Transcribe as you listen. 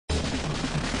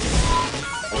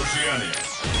Oceania.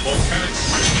 Volcanic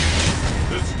Ridge.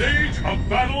 The stage of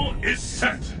battle is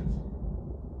set.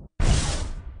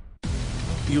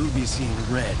 You'll be seeing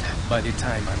red by the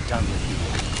time I'm done with you.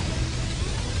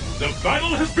 The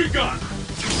battle has begun!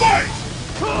 Fight!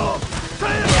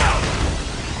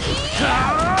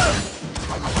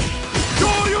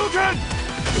 Shoryuken!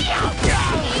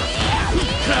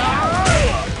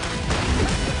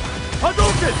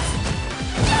 Hadouken!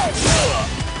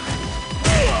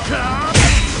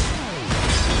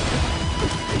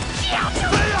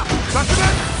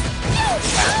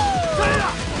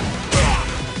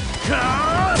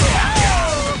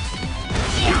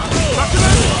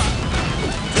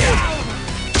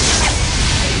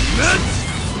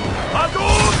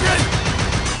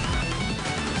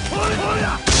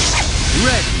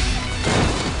 Ready!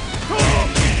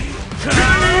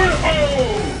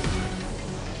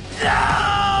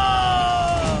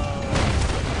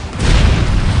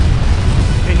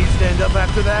 Can you stand up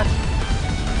after that?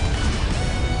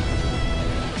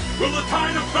 Will the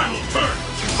tide of battle turn?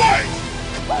 Fight!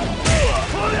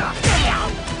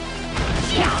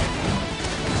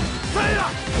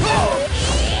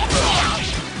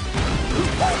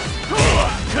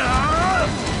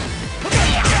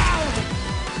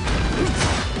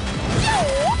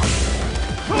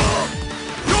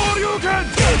 Shoryuken!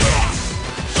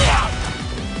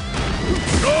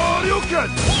 Shoryuken!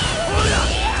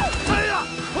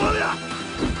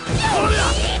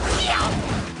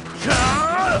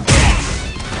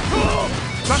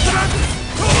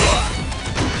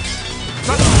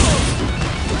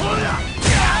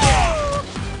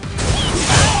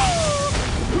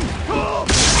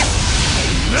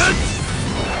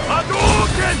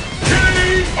 Hadouken!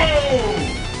 KO!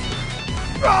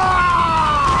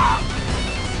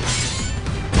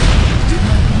 Did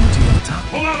my beauty on top?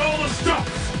 Pull out all the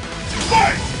stops!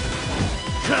 Fight!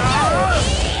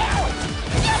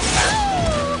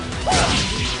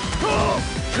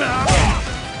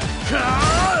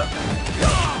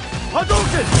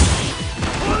 Hadouken!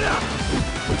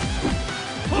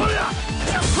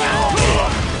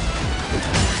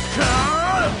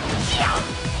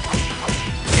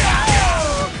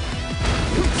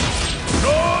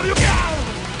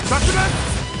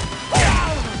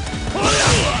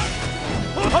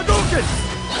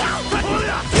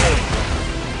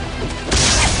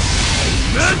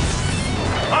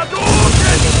 Hadouken!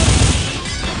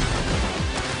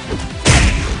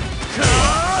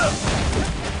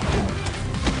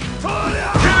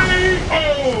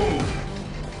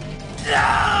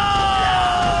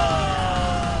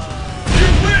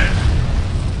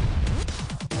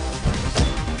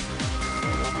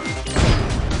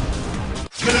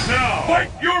 Now,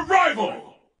 fight your rival!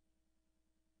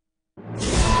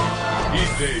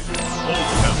 These days, hold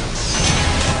heaven.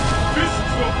 Fists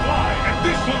will fly at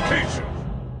this location!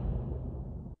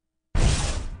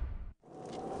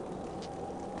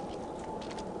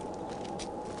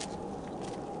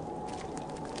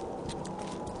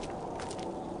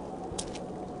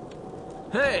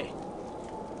 Hey!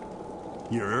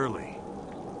 You're early.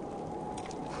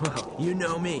 Well, you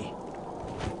know me.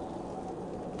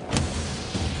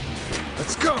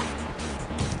 Let's go!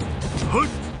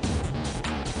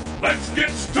 Let's get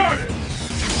started!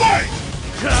 Fight!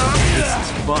 This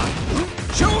is fun.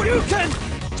 Shoryuken!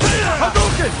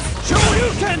 Hadouken!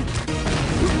 Shoryuken!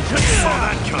 Saw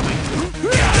that coming.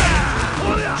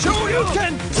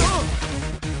 Shoryuken!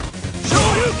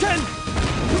 Shoryuken!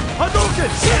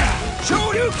 Hadouken!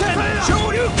 Shoryuken!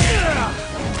 Shoryuken!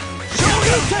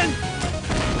 Shoryuken!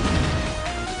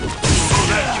 Saw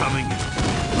that coming.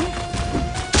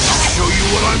 Show you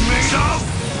what I'm made of!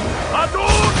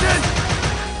 Hadouken!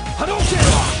 Hadouken!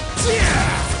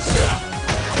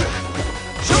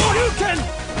 Shoryuken!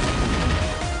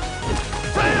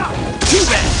 Too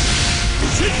bad!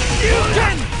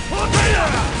 Shoryuken!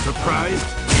 Surprised?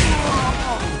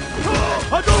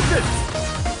 Hadouken!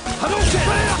 Hadouken!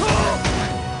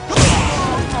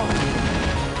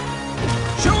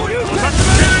 Shoryuken!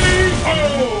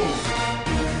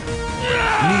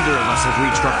 Neither of us have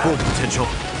reached our full potential.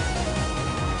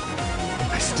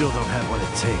 I still don't have what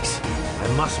it takes. I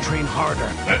must train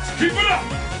harder. Let's keep it up!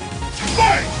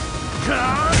 Fight!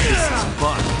 This is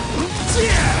fun.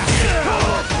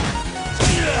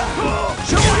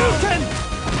 Shoryuken!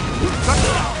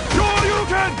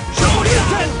 Shoryuken!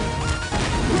 Shoryuken!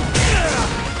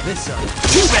 This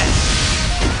too bad!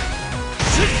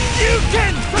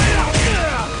 Shoryuken!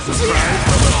 Surprise!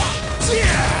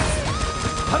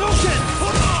 Hadouken!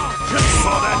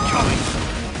 Saw that coming.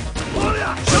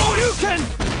 Shoryuken!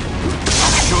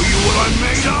 I'll show you what I'm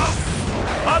made of!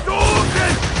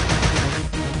 Hadouken!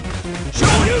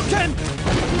 Shoryuken!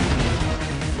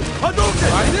 Hadouken!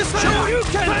 Try this one.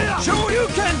 Shoryuken!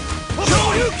 Shoryuken!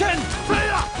 Shoryuken!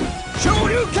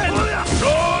 Shoryuken!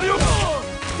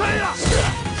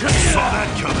 Saw that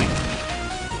coming.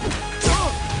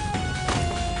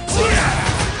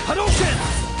 Hadouken!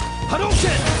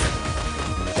 Hadouken!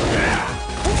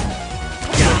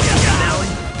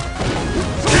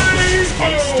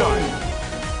 Start.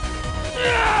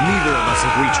 Neither of us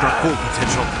have reached our full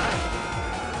potential.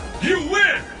 You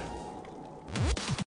win!